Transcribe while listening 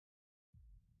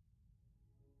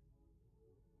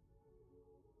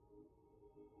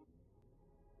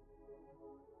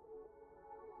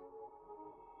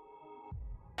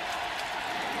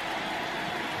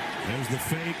There's the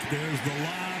fake, there's the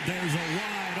lob, there's a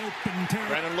wide open Terrace.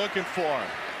 Brennan looking for him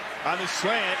on the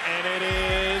slant, and it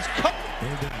is cut.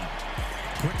 They're down.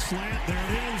 Quick slant, there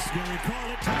it is. Gary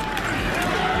call it.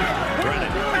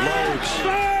 Brennan loads,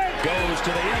 goes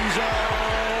to the end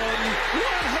zone.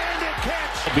 One-handed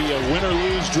catch. Be a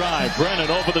win-or-lose drive. Brennan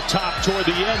over the top toward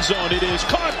the end zone. It is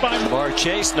caught by Lamar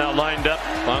Chase, now lined up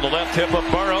on the left hip of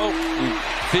Burrow. He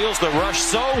feels the rush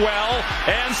so well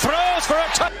and throws for a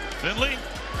touchdown. Finley,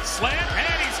 slant,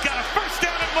 and he's got a first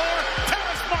down and more.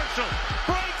 Terrace Marshall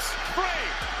breaks free.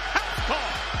 Half call.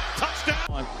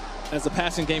 Touchdown. As a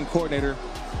passing game coordinator,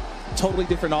 totally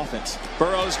different offense.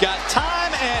 Burrow's got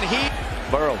time, and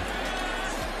Burrow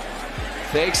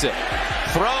fakes it.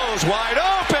 Throws wide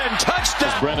open.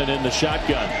 Touchdown. Brennan in the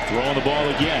shotgun. Throwing the ball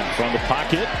again from the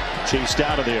pocket. Chased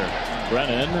out of there.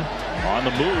 Brennan on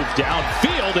the move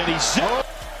downfield, and he's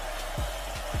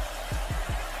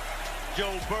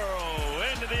Joe Burrow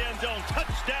into the end zone.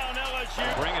 Touchdown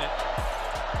LSU. bringing it.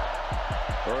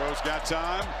 Burrow's got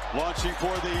time, launching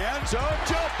for the end zone.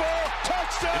 Jump ball,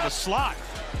 touchdown. In the slot.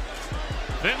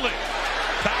 Finley,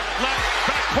 back left,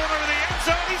 back corner of the end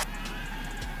zone.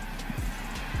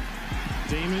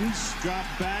 Demons drop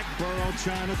back. Burrow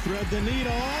trying to thread the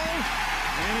needle.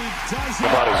 And he does it.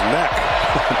 About his neck.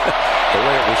 The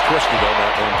way it was twisted on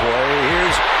that one play.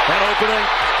 Here's an opening.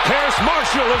 Terrace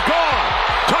Marshall is gone.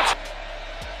 Touch.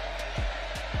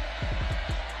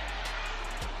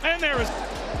 And there is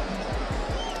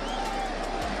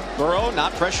Burrow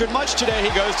not pressured much today.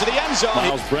 He goes to the end zone.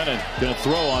 Miles Brennan going to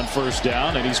throw on first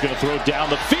down, and he's going to throw down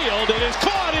the field. It is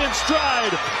caught in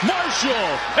stride.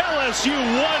 Marshall, LSU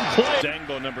one play.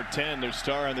 Dangle, number 10, their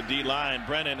star on the D-line.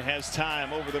 Brennan has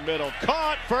time over the middle.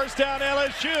 Caught, first down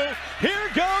LSU. Here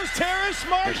goes Terrace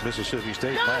Marshall. Mississippi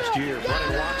State last year.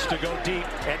 Brennan wants to go deep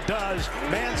and does.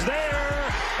 Man's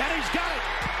there, and he's got it.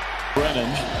 Brennan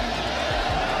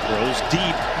throws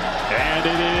deep, and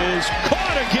it is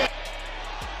caught again.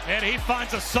 And he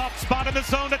finds a soft spot in the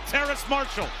zone to Terrace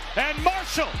Marshall. And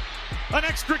Marshall, an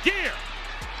extra gear.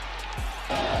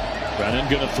 Brennan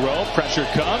going to throw. Pressure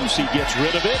comes. He gets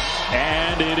rid of it,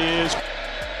 and it is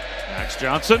Max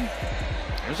Johnson.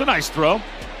 There's a nice throw.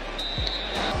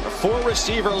 A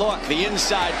four-receiver look. The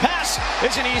inside pass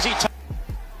is an easy touch.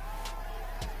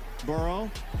 Burrow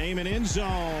aiming in zone.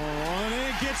 And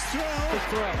it gets through.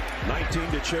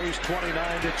 19 to Chase,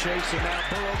 29 to Chase, and now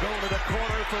Burrow going to the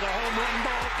corner for the home run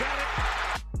ball. Got it.